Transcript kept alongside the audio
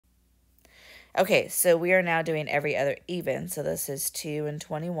Okay, so we are now doing every other even. So this is 2 and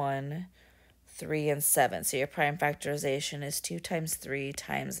 21, 3 and 7. So your prime factorization is 2 times 3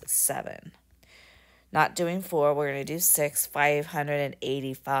 times 7. Not doing 4, we're going to do 6,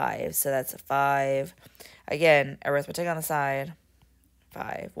 585. So that's 5. Again, arithmetic on the side.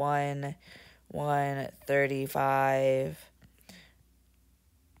 5, 1, 35.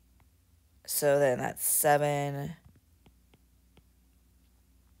 So then that's 7.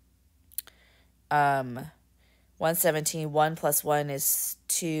 117, 1 plus 1 is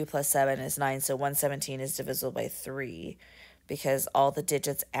 2 plus 7 is 9. So 117 is divisible by 3 because all the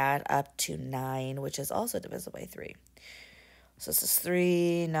digits add up to 9, which is also divisible by 3. So this is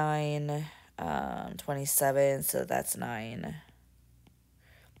 3, 9, 27, so that's 9.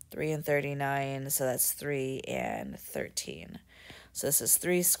 3 and 39, so that's 3 and 13. So this is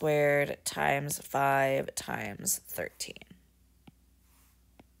 3 squared times 5 times 13.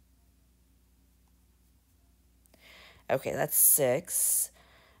 Okay, that's 6.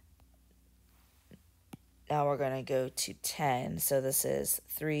 Now we're going to go to 10. So this is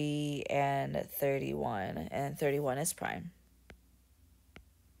 3 and 31, and 31 is prime.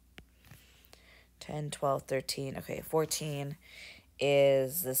 10, 12, 13. Okay, 14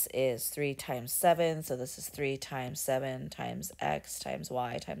 is, this is 3 times 7. So this is 3 times 7 times x times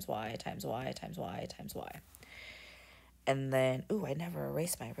y times y times y times y times y. And then, ooh, I never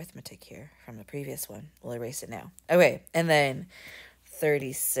erased my arithmetic here from the previous one. We'll erase it now. Okay, and then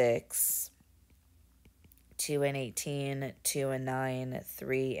 36, 2 and 18, 2 and 9,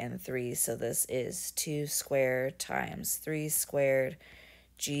 3 and 3. So this is 2 squared times 3 squared,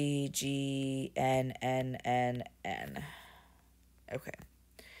 g, n, n, n, n. Okay.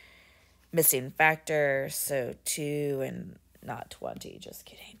 Missing factor, so 2 and, not 20, just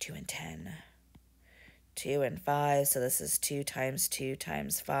kidding, 2 and 10. 2 and 5, so this is 2 times 2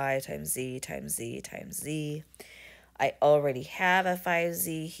 times 5 times z times z times z. I already have a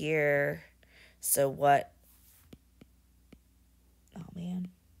 5z here, so what? Oh, man.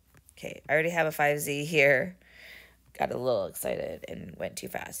 Okay, I already have a 5z here. Got a little excited and went too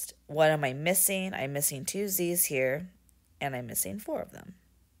fast. What am I missing? I'm missing 2 z's here, and I'm missing 4 of them.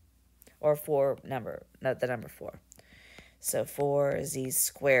 Or 4 number, not the number 4. So 4z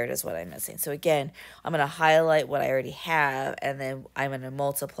squared is what I'm missing. So again, I'm going to highlight what I already have, and then I'm going to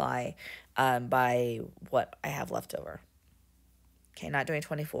multiply by what I have left over. Okay, not doing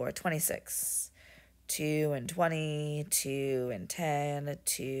 24, 26. 2 and 20, 2 and 10,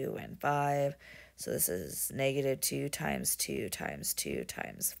 2 and 5. So this is negative 2 times 2 times 2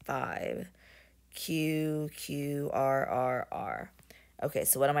 times 5. Q, Q, R, R, R. Okay,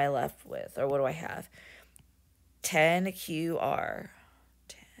 so what am I left with? Or what do I have? 10QR.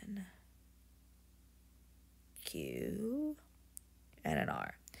 10Q and an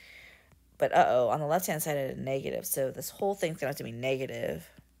R. But uh-oh, on the left-hand side I had a negative. So this whole thing's going to have to be negative,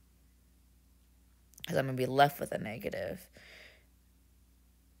 because I'm going to be left with a negative.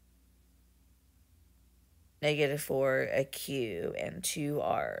 Negative for a Q and 2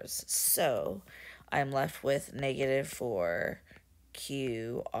 R's. So I'm left with negative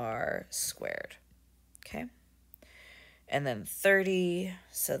 4QR squared. Okay. And then 30,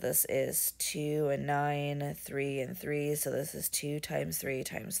 so this is 2 and 9, 3 and 3, so this is 2 times 3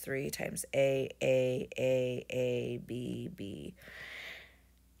 times 3 times A, B.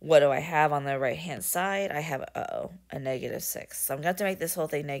 What do I have on the right-hand side? I have, a negative 6. So I'm going to have to make this whole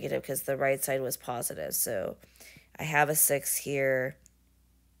thing negative because the right side was positive. So I have a 6 here,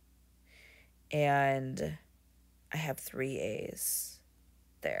 and I have 3 A's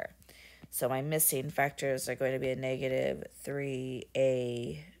there. So my missing factors are going to be a negative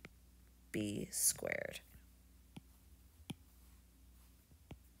 3AB squared.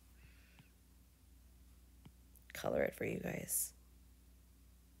 Color it for you guys.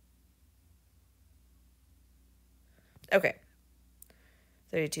 Okay.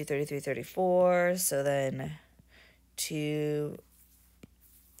 32, 33, 34. So then 2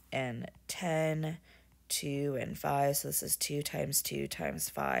 and 10. 2 and 5, so this is 2 times 2 times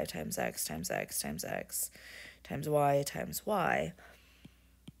 5 times x times x times x times y.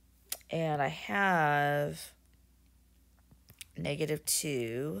 And I have negative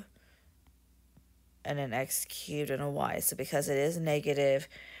 2 and an x cubed and a y. So because it is negative,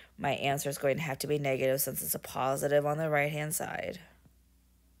 my answer is going to have to be negative since it's a positive on the right-hand side.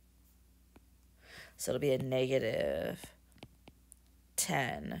 So it'll be a negative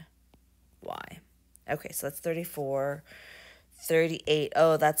 10y. Okay, so that's 34, 38.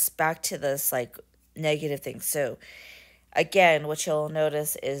 Oh, that's back to this, like, negative thing. So, again, what you'll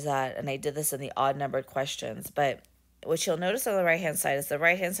notice is that, and I did this in the odd-numbered questions, but what you'll notice on the right-hand side is the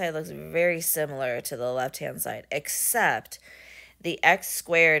right-hand side looks very similar to the left-hand side, except the x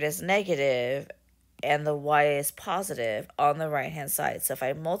squared is negative and the y is positive on the right-hand side. So if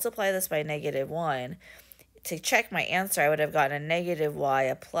I multiply this by -1, to check my answer, I would have gotten a negative y,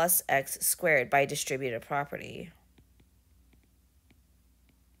 a plus x squared by distributive property.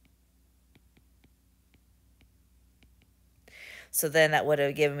 So then that would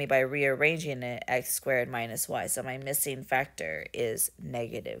have given me, by rearranging it, x squared minus y. So my missing factor is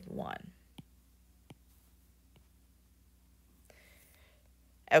 -1.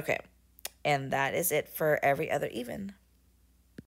 Okay, and that is it for every other even.